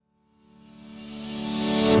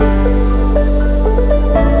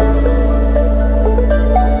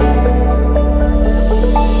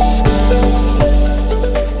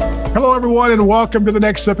everyone, and welcome to the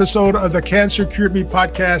next episode of the Cancer Cured Me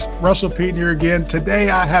podcast. Russell Pete here again. Today,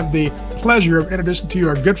 I have the pleasure of introducing to you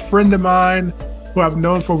a good friend of mine who I've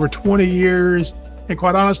known for over 20 years. And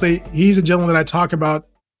quite honestly, he's a gentleman that I talk about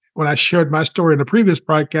when I shared my story in the previous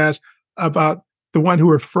podcast about the one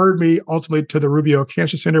who referred me ultimately to the Rubio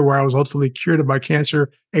Cancer Center, where I was ultimately cured of my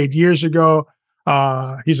cancer 8 years ago.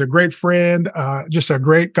 He's a great friend, just a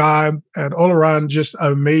great guy, and all around just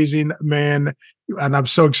an amazing man. And I'm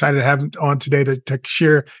so excited to have him on today to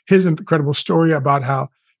share his incredible story about how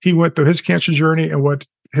he went through his cancer journey and what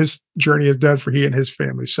his journey has done for he and his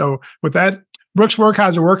family. So with that, Brooks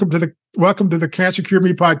Werkheiser, welcome to the Cancer Cure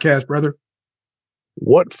Me podcast, brother.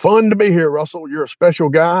 What fun to be here, Russell. You're a special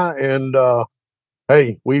guy. And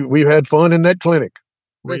hey, we've had fun in that clinic.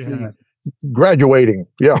 Graduating.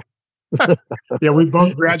 Yeah. Yeah, we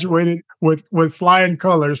both graduated with flying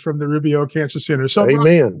colors from the Rubio Cancer Center. So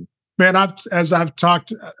amen. Man, as I've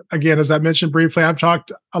talked, again, as I mentioned briefly, I've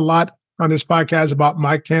talked a lot on this podcast about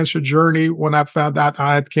my cancer journey when I found out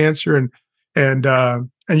I had cancer, and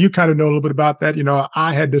you kind of know a little bit about that. You know,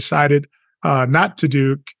 I had decided not to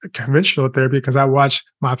do conventional therapy because I watched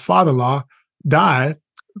my father-in-law die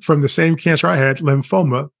from the same cancer I had,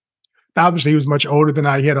 lymphoma. Now, obviously, he was much older than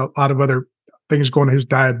I. He had a lot of other things going on. He was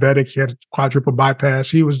diabetic. He had quadruple bypass.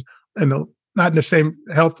 He was not in the same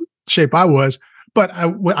health shape I was. But I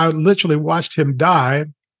literally watched him die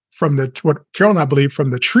from what Carol and I believe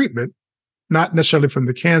from the treatment, not necessarily from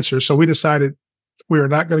the cancer. So we decided we were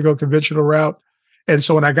not going to go conventional route. And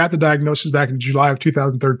so when I got the diagnosis back in July of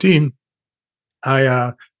 2013,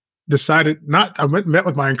 I decided I went and met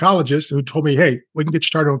with my oncologist who told me, hey, we can get you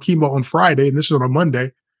started on chemo on Friday. And this was on a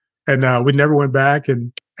Monday. And we never went back.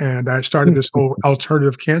 And I started this whole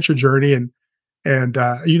alternative cancer journey. And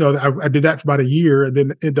I did that for about a year and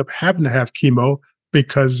then ended up having to have chemo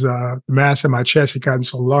because the mass in my chest had gotten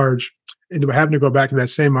so large. Ended up having to go back to that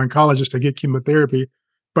same oncologist to get chemotherapy.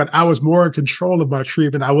 But I was more in control of my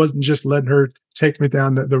treatment. I wasn't just letting her take me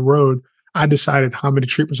down the road. I decided how many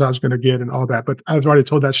treatments I was going to get and all that. But I've already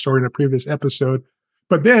told that story in a previous episode.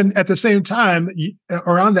 But then at the same time,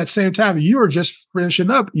 around that same time, you were just finishing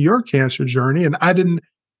up your cancer journey. And I didn't.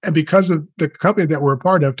 And because of the company that we're a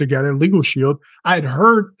part of together, Legal Shield, I had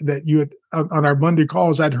heard that you had, on our Monday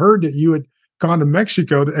calls, I'd heard that you had gone to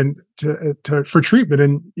Mexico for treatment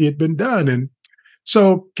and it had been done. And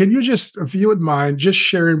so can you just, if you wouldn't mind, just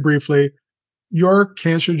sharing briefly your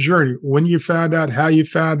cancer journey, when you found out, how you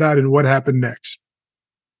found out, and what happened next?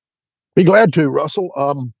 Be glad to, Russell.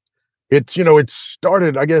 It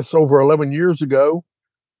started, I guess, over 11 years ago.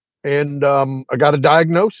 And I got a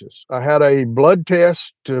diagnosis. I had a blood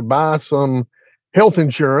test to buy some health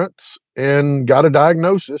insurance and got a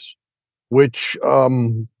diagnosis, which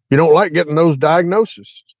you don't like getting those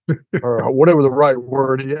diagnoses or whatever the right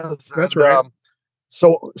word is. That's right.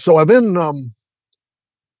 So I then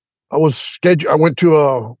I was scheduled. I went to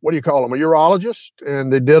a urologist,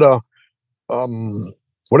 and they did a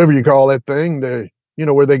whatever you call that thing.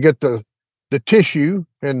 Where they get the tissue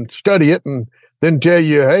and study it and then tell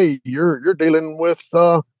you, hey, you're dealing with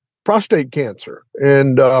prostate cancer,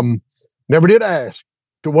 and never did ask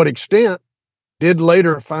to what extent. Did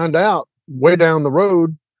later find out way down the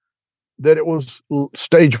road that it was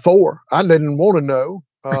stage 4. I didn't want to know.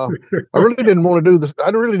 I really didn't want to do this.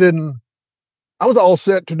 I was all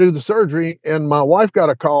set to do the surgery, and my wife got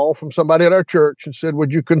a call from somebody at our church and said,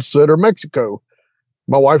 would you consider Mexico?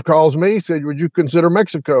 My wife calls me, said, would you consider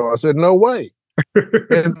Mexico? I said, no way.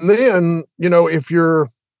 And then, if you're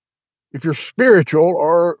spiritual,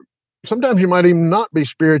 or sometimes you might even not be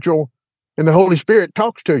spiritual, and the Holy Spirit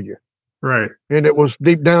talks to you. Right. And it was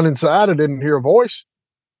deep down inside. I didn't hear a voice.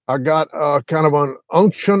 I got kind of an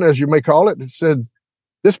unction, as you may call it. It said,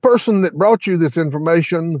 this person that brought you this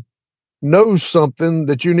information knows something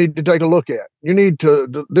that you need to take a look at.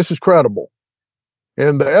 This is credible.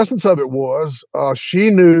 And the essence of it was, she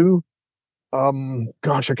knew, I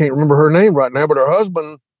can't remember her name right now, but her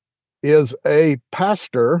husband is a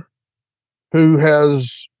pastor who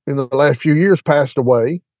has, in the last few years, passed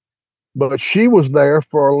away. But she was there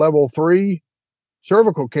for a level 3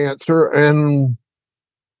 cervical cancer, and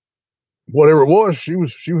whatever it was, she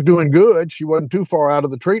was doing good. She wasn't too far out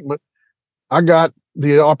of the treatment. I got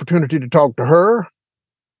the opportunity to talk to her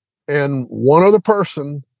and one other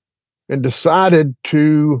person, and decided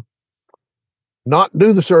to not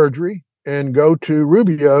do the surgery and go to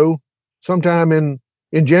Rubio sometime in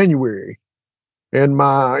January. And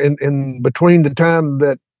in between the time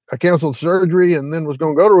that I canceled surgery and then was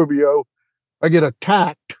going to go to Rubio, I get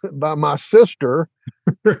attacked by my sister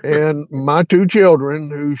and my 2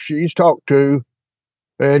 children who she's talked to.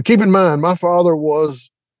 And keep in mind, my father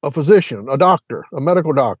was a physician, a doctor, a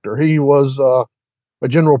medical doctor. He was a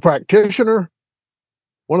general practitioner.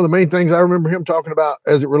 One of the main things I remember him talking about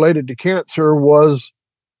as it related to cancer was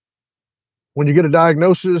when you get a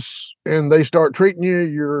diagnosis and they start treating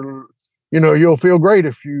you, you'll feel great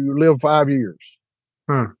if you live 5 years.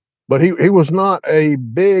 But he was not a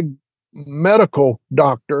big medical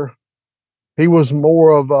doctor. He was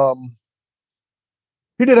more of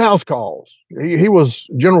he did house calls. He was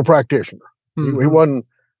general practitioner. He wasn't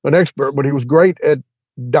an expert, but he was great at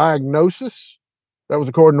diagnosis. That was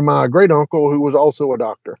according to my great uncle, who was also a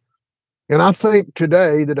doctor. And I think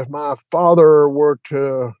today that if my father were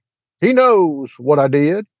to, he knows what I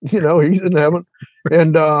did, he's in heaven,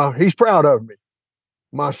 and he's proud of me.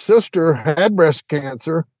 My sister had breast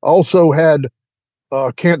cancer, also had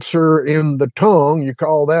cancer in the tongue. You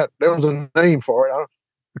call that, there was a name for it.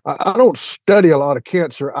 I don't study a lot of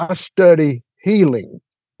cancer. I study healing.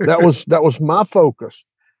 That was my focus.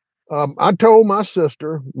 I told my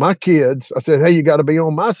sister, my kids, I said, hey, you got to be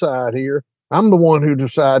on my side here. I'm the one who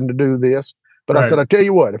decided to do this. But I said, I tell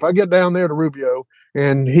you what, if I get down there to Rubio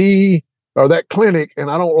and or that clinic, and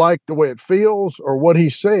I don't like the way it feels or what he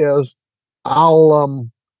says, something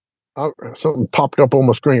popped up on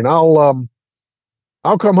my screen. I'll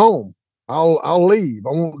come home. I'll leave.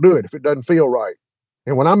 I won't do it if it doesn't feel right.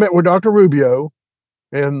 And when I met with Dr. Rubio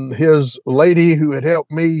and his lady who had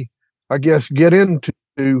helped me, I guess, get into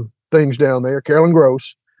things down there, Carolyn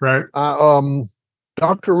Gross. Right.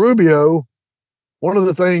 Dr. Rubio, one of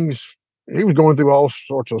the things, he was going through all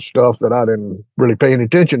sorts of stuff that I didn't really pay any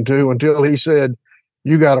attention to until he said,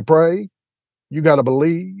 you got to pray, you got to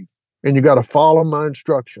believe, and you got to follow my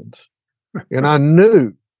instructions. And I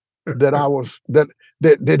knew that I was, that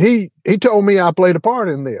he told me I played a part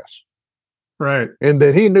in this. Right. And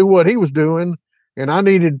that he knew what he was doing. And I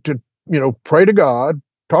needed to, pray to God,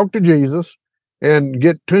 talk to Jesus, and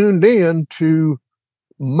get tuned in to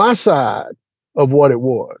my side of what it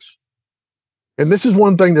was. And this is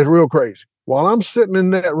one thing that's real crazy. While I'm sitting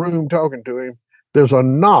in that room talking to him, there's a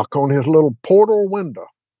knock on his little portal window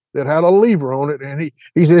that had a lever on it. And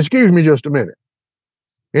he said, excuse me just a minute.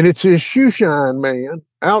 And it's his shoe shine man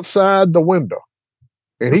outside the window.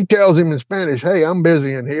 And he tells him in Spanish, hey, I'm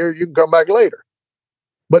busy in here. You can come back later.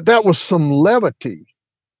 But that was some levity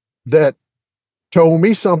that told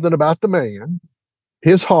me something about the man,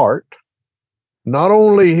 his heart, not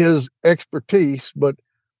only his expertise, but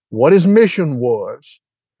what his mission was.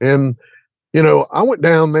 And, I went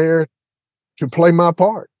down there to play my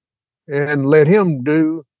part and let him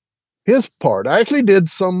do his part. I actually did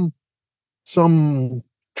some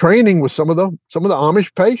training with some of the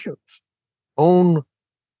Amish patients on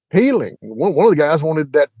healing. One of the guys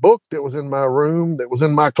wanted that book that was in my room, that was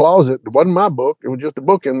in my closet. It wasn't my book. It was just a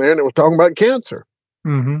book in there, and it was talking about cancer.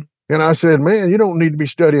 Mm-hmm. And I said, man, you don't need to be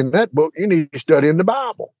studying that book. You need to be studying the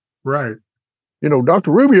Bible. Right.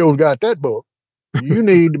 Dr. Rubio's got that book. You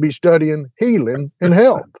need to be studying healing and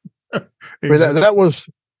health. Exactly. I mean, that was,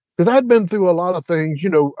 because I'd been through a lot of things.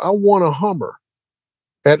 I won a Hummer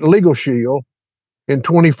at Legal Shield in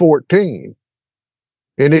 2014.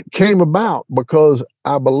 And it came about because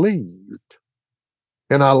I believed,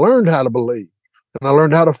 and I learned how to believe, and I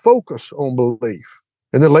learned how to focus on belief.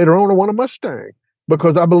 And then later on, I won a Mustang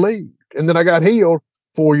because I believed. And then I got healed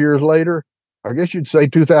 4 years later, I guess you'd say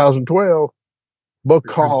 2012,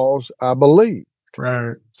 because I believed.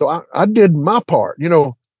 Right. So I did my part.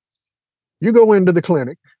 You go into the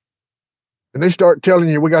clinic and they start telling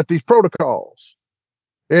you, we got these protocols.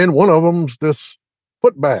 And one of them's this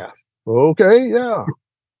foot bath. Okay, yeah.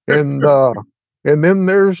 And then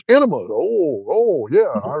there's enemas. Oh,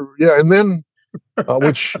 yeah. And then,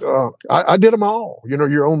 I did them all.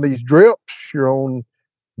 You're on these drips, you're on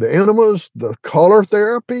the enemas, the color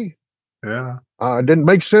therapy. Yeah. It didn't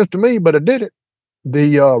make sense to me, but I did it.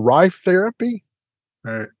 The Rife therapy.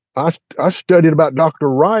 Right. I studied about Dr.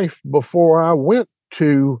 Rife before I went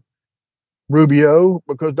to Rubio,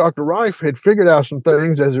 because Dr. Rife had figured out some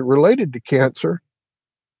things as it related to cancer.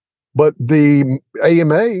 But the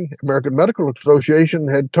AMA, American Medical Association,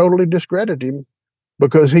 had totally discredited him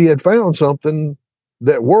because he had found something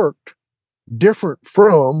that worked different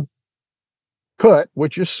from cut,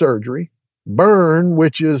 which is surgery, burn,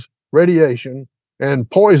 which is radiation, and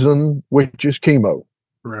poison, which is chemo.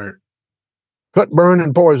 Right. Cut, burn,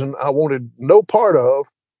 and poison, I wanted no part of,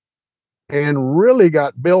 and really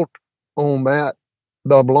got built on that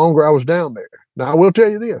the longer I was down there. Now, I will tell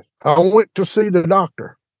you this. I went to see the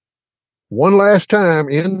doctor one last time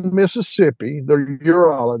in Mississippi, the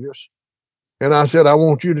urologist, and I said, I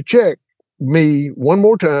want you to check me one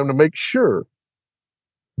more time to make sure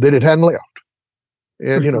that it hadn't left.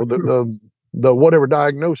 And, the whatever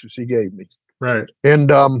diagnosis he gave me. Right.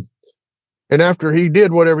 And after he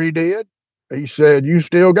did whatever he did, he said, "You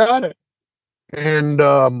still got it." And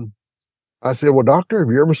I said, "Well, doctor, have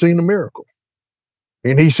you ever seen a miracle?"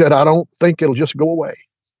 And he said, "I don't think it'll just go away."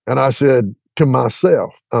 And I said to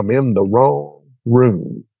myself, "I'm in the wrong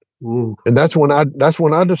room." Ooh. And that's when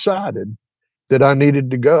I decided that I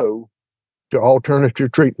needed to go to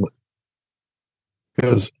alternative treatment.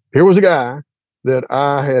 Because here was a guy that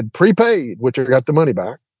I had prepaid, which I got the money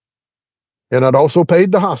back, and I'd also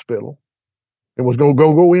paid the hospital, and was going to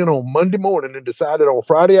go in on Monday morning, and decided on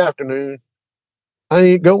Friday afternoon, I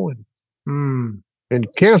ain't going. And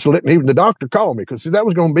canceled it. And even the doctor called me, because that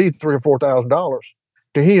was going to be $3,000 or $4,000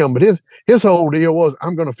 to him. But his whole deal was,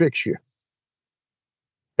 "I'm going to fix you."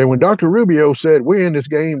 And when Dr. Rubio said, "We're in this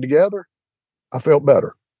game together," I felt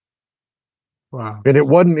better. Wow. And it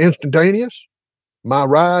wasn't instantaneous. My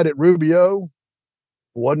ride at Rubio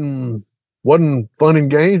wasn't fun and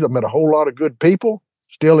games. I met a whole lot of good people,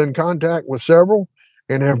 still in contact with several,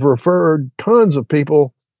 and have referred tons of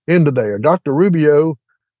people into there. Dr. Rubio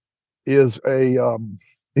is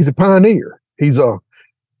he's a pioneer. He's a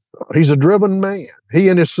driven man. He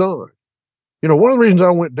and his son. One of the reasons I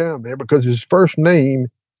went down there, because his first name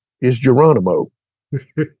is Geronimo.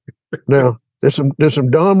 Now, there's some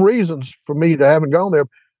dumb reasons for me to haven't gone there,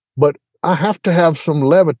 but I have to have some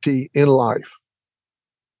levity in life.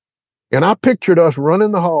 And I pictured us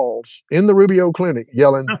running the halls in the Rubio Clinic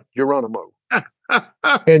yelling Geronimo.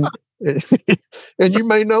 And you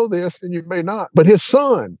may know this and you may not, but his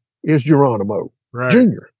son is Geronimo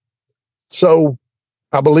Jr. So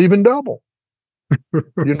I believe in double.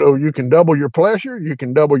 You can double your pleasure, you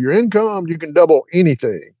can double your income, you can double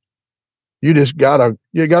anything. You just gotta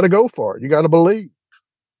go for it. You gotta believe.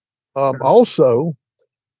 Also,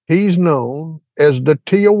 he's known as the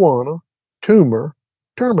Tijuana tumor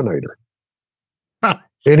terminator.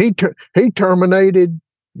 And he terminated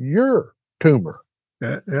your tumor.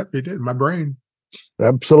 Yep, he did. My brain.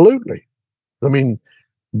 Absolutely. I mean,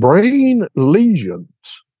 brain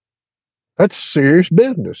lesions, that's serious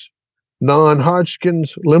business.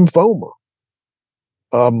 Non-Hodgkin's lymphoma.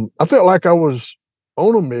 I felt like I was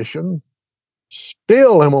on a mission,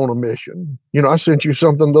 still am on a mission. I sent you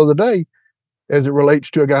something the other day as it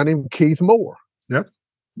relates to a guy named Keith Moore. Yep.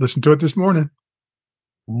 Listen to it this morning.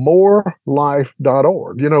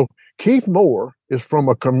 Morelife.org. Keith Moore is from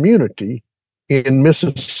a community in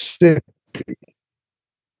Mississippi.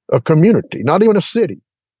 A community, not even a city.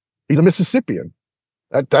 He's a Mississippian.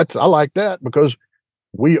 I like that, because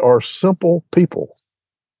we are simple people.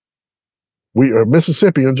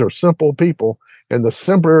 Mississippians are simple people, and the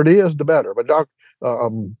simpler it is, the better. But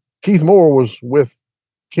Keith Moore was with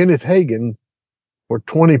Kenneth Hagin for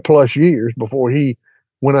 20 plus years before he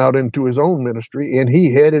went out into his own ministry, and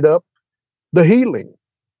he headed up the healing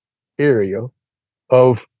area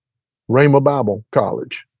of Rhema Bible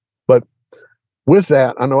College. But with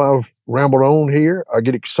that, I know I've rambled on here. I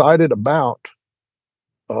get excited about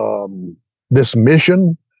this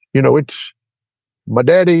mission. It's my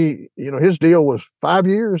daddy, his deal was 5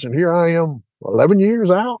 years, and here I am 11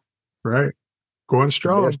 years out. Right. Going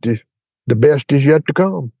strong. The best is yet to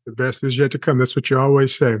come. The best is yet to come. That's what you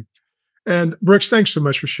always say. And Brooks, thanks so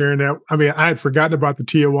much for sharing that. I mean, I had forgotten about the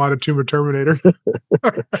Tijuana tumor terminator.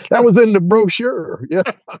 That was in the brochure. Yeah.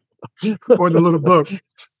 Or the little book.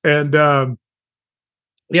 And I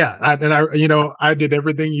did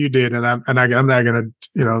everything you did, and I'm not going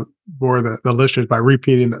to bore the listeners by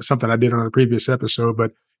repeating something I did on a previous episode.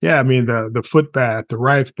 But yeah, I mean the foot bath, the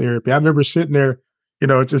Rife therapy. I remember sitting there.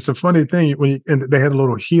 It's a funny thing and they had a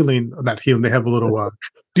little not healing. They have a little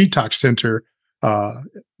detox center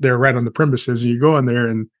there right on the premises, and you go in there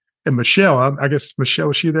and Michelle. I guess Michelle,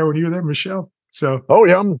 was she there when you were there, Michelle? So oh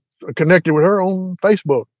yeah, I'm connected with her on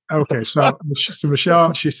Facebook. Okay, so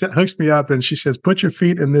Michelle, she hooks me up and she says, "Put your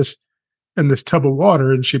feet in this tub of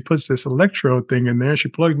water," and she puts this electrode thing in there. She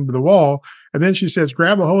plugged into the wall, and then she says,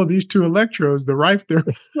 "Grab a hold of these two electrodes, the Rife there."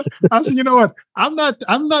 I said, "You know what? I'm not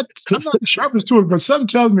the sharpest tool, but something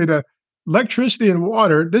tells me that electricity and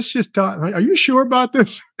water. This just are you sure about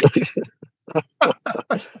this?"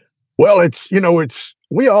 Well,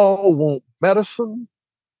 we all want medicine,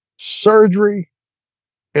 surgery,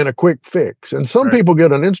 and a quick fix. And some people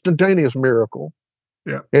get an instantaneous miracle.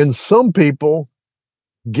 Yeah. And some people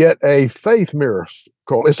get a faith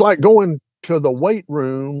miracle. It's like going to the weight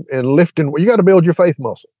room and lifting. You got to build your faith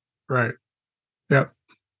muscle. Right. Yep.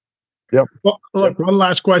 Yep. Well, look, one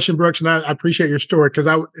last question, Brooks, and I appreciate your story, because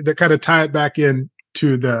to kind of tie it back in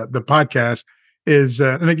to the podcast is,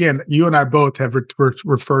 and again, you and I both have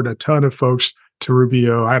referred a ton of folks to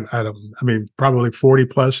Rubio. I mean, probably 40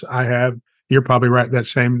 plus I have. you're probably right in that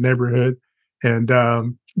same neighborhood. And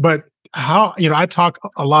but how, I talk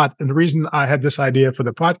a lot, and the reason I had this idea for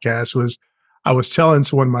the podcast was I was telling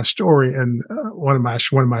someone my story, and one of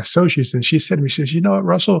my associates, and she said to me, she says, "You know what,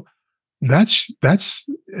 Russell,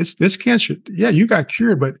 it's this cancer. Yeah, you got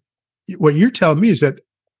cured, but what you're telling me is that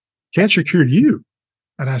cancer cured you."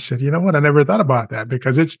 And I said, "You know what? I never thought about that,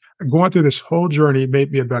 because it's going through this whole journey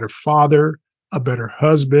made me a better father, a better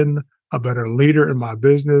husband, a better leader in my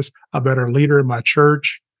business, a better leader in my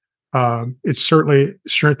church. It's certainly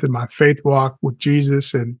strengthened my faith walk with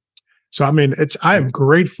Jesus." And so, I mean, I am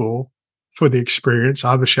grateful for the experience.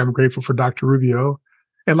 Obviously, I'm grateful for Dr. Rubio.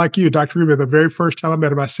 And like you, Dr. Rubio, the very first time I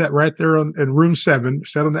met him, I sat right there in room 7,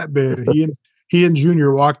 sat on that bed. And he and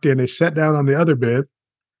Junior walked in. They sat down on the other bed,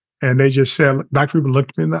 and they just said, Dr. Rubio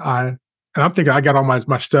looked me in the eye. And I'm thinking, I got all my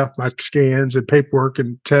stuff, my scans and paperwork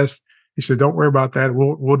and tests. He said, "Don't worry about that.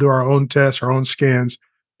 We'll do our own tests, our own scans.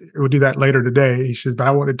 We'll do that later today." He says, "But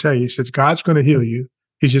I want to tell you," he says, "God's going to heal you.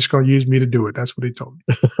 He's just going to use me to do it." That's what he told me.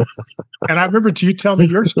 And I remember you telling me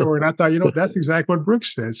your story, and I thought, that's exactly what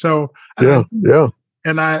Brooks said. So yeah.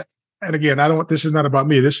 And again, this is not about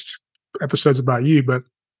me. This episode's about you, but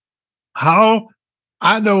how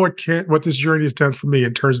I know what this journey has done for me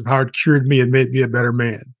in terms of how it cured me and made me a better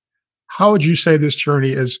man. How would you say this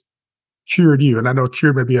journey has cured you? And I know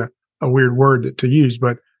cured may be a weird word to use,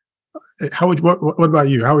 but what about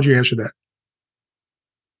you? How would you answer that?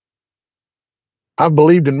 I've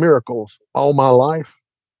believed in miracles all my life.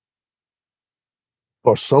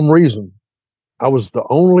 For some reason, I was the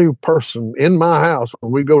only person in my house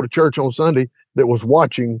when we go to church on Sunday that was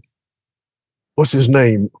watching, what's his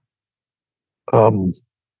name? Oral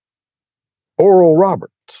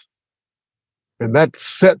Roberts. And that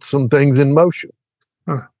set some things in motion.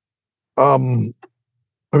 Huh. I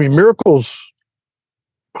mean, miracles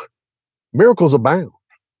abound.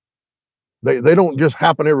 They don't just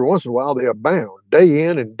happen every once in a while. They abound day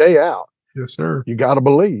in and day out. Yes, sir. You got to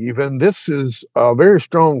believe. And this is a very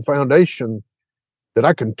strong foundation that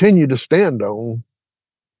I continue to stand on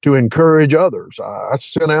to encourage others. I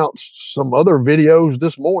sent out some other videos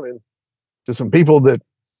this morning to some people that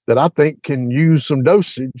I think can use some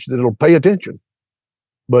dosage that'll pay attention.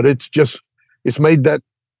 But it's made that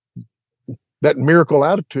miracle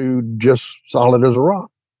attitude just solid as a rock.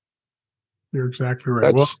 You're exactly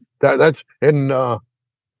right.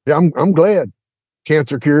 I'm glad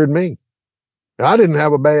cancer cured me. And I didn't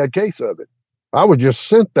have a bad case of it. I was just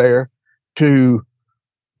sent there to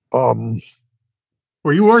well,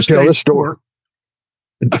 you were tell this story.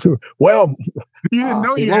 Well, you didn't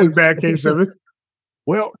know you had a bad case of it.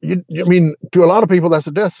 Well, I mean, to a lot of people, that's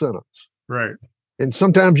a death sentence. Right. And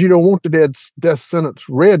sometimes you don't want the death sentence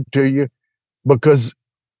read to you because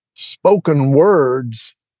spoken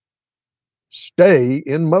words stay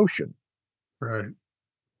in motion. Right.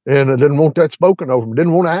 And I didn't want that spoken over me.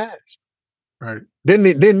 Didn't want to ask. Right.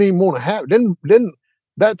 Didn't even want to have. Didn't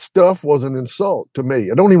that stuff was an insult to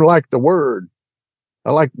me. I don't even like the word.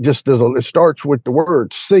 I like it starts with the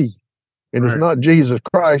word "see," and It's not Jesus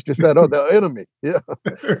Christ. It's that other enemy. Yeah.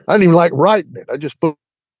 I didn't even like writing it. I just put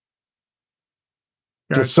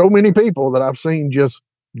just so many people that I've seen just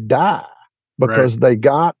die because they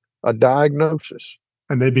got a diagnosis.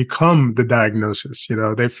 And they become the diagnosis.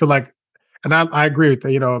 They feel like, and I agree with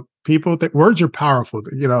that. People think words are powerful.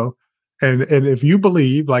 And if you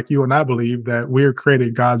believe, like you and I believe, that we're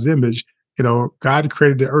created God's image, God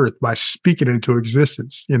created the earth by speaking it into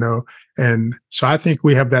existence. And so I think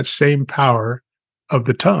we have that same power of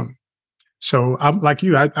the tongue. So I'm like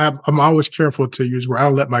you. I'm always careful to use words. I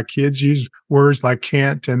don't let my kids use words like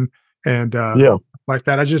can't and like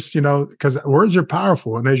that. I just because words are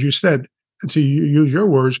powerful, and as you said, until you use your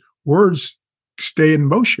words stay in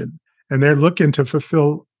motion, and they're looking to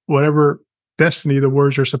fulfill whatever destiny the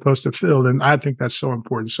words are supposed to fill. And I think that's so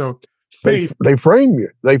important. So faith, they frame you.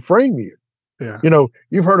 They frame you. Yeah.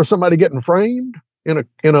 You've heard of somebody getting framed in a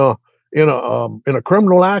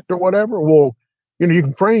criminal act or whatever. Well, you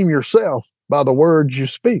can frame yourself by the words you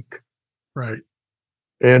speak. Right.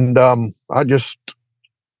 And there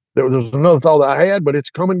was another thought that I had, but it's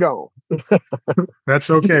come and gone. That's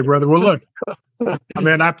okay, brother. Well, look,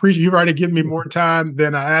 man, I appreciate you've already given me more time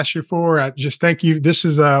than I asked you for. I just thank you. This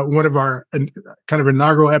is one of our kind of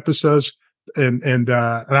inaugural episodes, and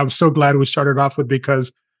I'm so glad we started off with,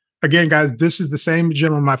 because again, guys, this is the same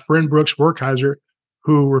gentleman, my friend Brooks Werkheiser,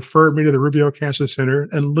 who referred me to the Rubio Cancer Center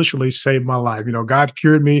and literally saved my life. God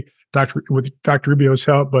cured me with Dr. Rubio's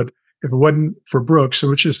help, but if it wasn't for Brooks,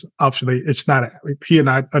 which is obviously it's not, he and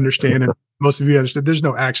I understand, and most of you understand, there's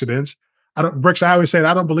no accidents. Brooks, I always say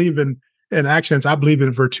I don't believe in accidents. I believe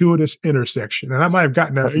in fortuitous intersection. And I might have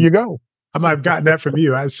gotten that. There you go. I might have gotten that from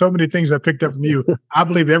you. I had so many things I picked up from you. I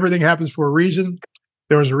believe everything happens for a reason.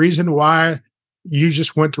 There was a reason why you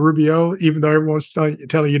just went to Rubio, even though everyone's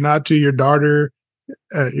telling you not to, your daughter,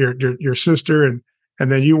 your sister,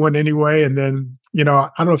 and then you went anyway. And then, I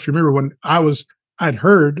don't know if you remember when I'd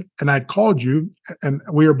heard and I'd called you, and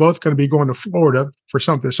we were both going to be going to Florida for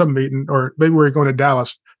some meeting, or maybe we were going to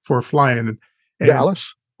Dallas for a fly-in. And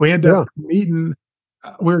Dallas. We ended up meeting.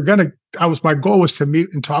 My goal was to meet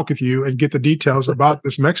and talk with you and get the details about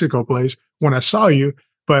this Mexico place when I saw you,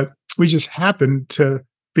 but we just happened to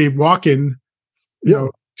be walking,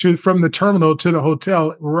 from the terminal to the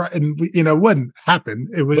hotel, right? And it wouldn't happen.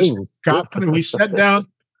 It was we sat down.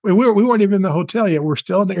 We weren't even in the hotel yet. We're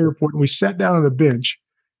still in the airport, and we sat down on a bench.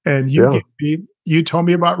 And you told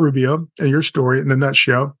me about Rubio and your story in a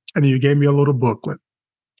nutshell, and then you gave me a little booklet.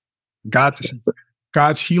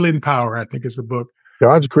 God's Healing Power, I think is the book.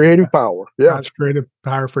 God's Creative Power. Yeah. God's Creative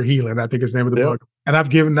Power for Healing, I think is the name of the book. And I've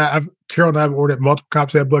given that. Carol and I have ordered multiple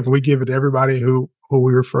copies of that book, and we give it to everybody who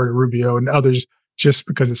we refer to Rubio and others, just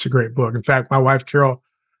because it's a great book. In fact, my wife, Carol,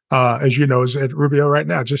 as you know, is at Rubio right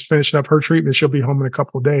now, just finishing up her treatment. She'll be home in a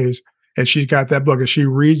couple of days, and she's got that book, and she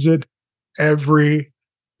reads it every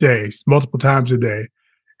day, multiple times a day.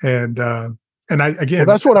 And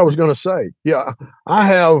that's what I was going to say. Yeah, I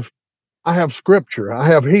have scripture. I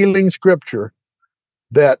have healing scripture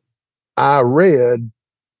that I read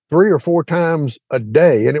 3 or 4 times a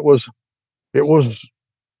day, and it was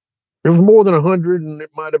more than 100, and it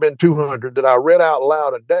might have been 200 that I read out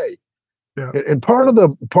loud a day. Yeah. And part of the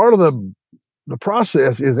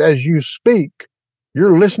process is, as you speak,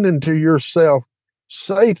 you're listening to yourself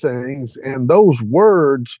say things, and those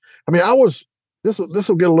words. I mean, this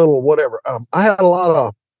will get a little whatever. I had a lot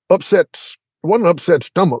of upsets. It wasn't an upset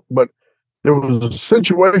stomach, but there was a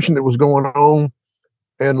situation that was going on,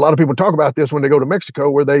 and a lot of people talk about this when they go to Mexico,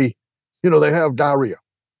 where they have diarrhea,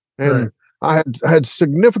 and I had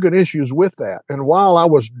significant issues with that. And while I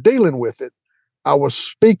was dealing with it, I was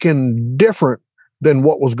speaking different than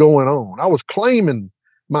what was going on. I was claiming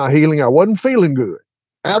my healing. I wasn't feeling good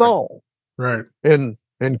at all. Right. And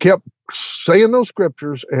kept saying those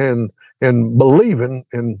scriptures and believing,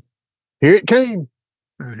 and here it came.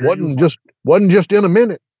 Wasn't just in a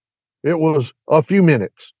minute. It was a few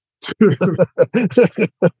minutes. A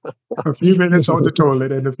few minutes on the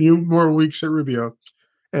toilet and a few more weeks at Rubio.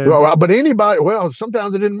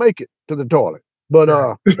 Sometimes I didn't make it to the toilet, but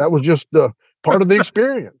that was just part of the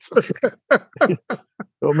experience.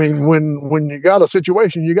 I mean, when you got a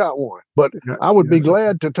situation, you got one. But I would be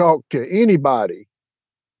glad to talk to anybody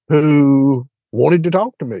who wanted to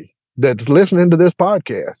talk to me that's listening to this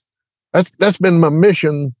podcast. That's been my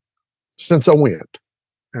mission since I went.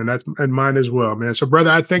 And mine as well, man. So, brother,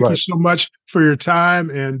 I thank you so much for your time,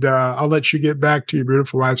 and I'll let you get back to your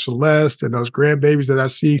beautiful wife Celeste and those grandbabies that I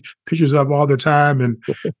see pictures of all the time.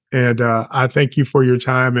 And I thank you for your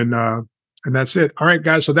time, and that's it. All right,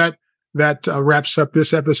 guys. So that wraps up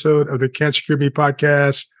this episode of the Cancer Cure Me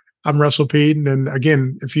podcast. I'm Russell Peden, and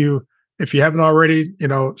again, if you haven't already,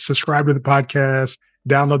 subscribe to the podcast,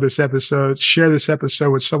 download this episode, share this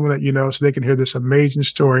episode with someone that you know, so they can hear this amazing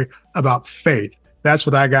story about faith. That's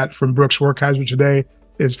what I got from Brooks Werkheiser today.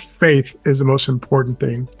 Is faith is the most important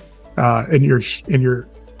thing in your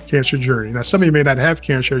cancer journey. Now, some of you may not have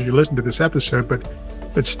cancer as you listen to this episode,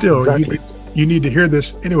 but still, you need to hear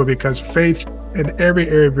this anyway, because faith in every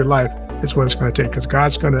area of your life is what it's going to take. Because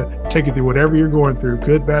God's going to take you through whatever you're going through,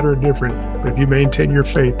 good, bad, or indifferent. But if you maintain your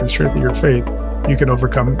faith and strengthen your faith, you can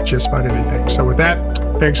overcome just about anything. So with that,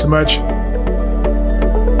 thanks so much.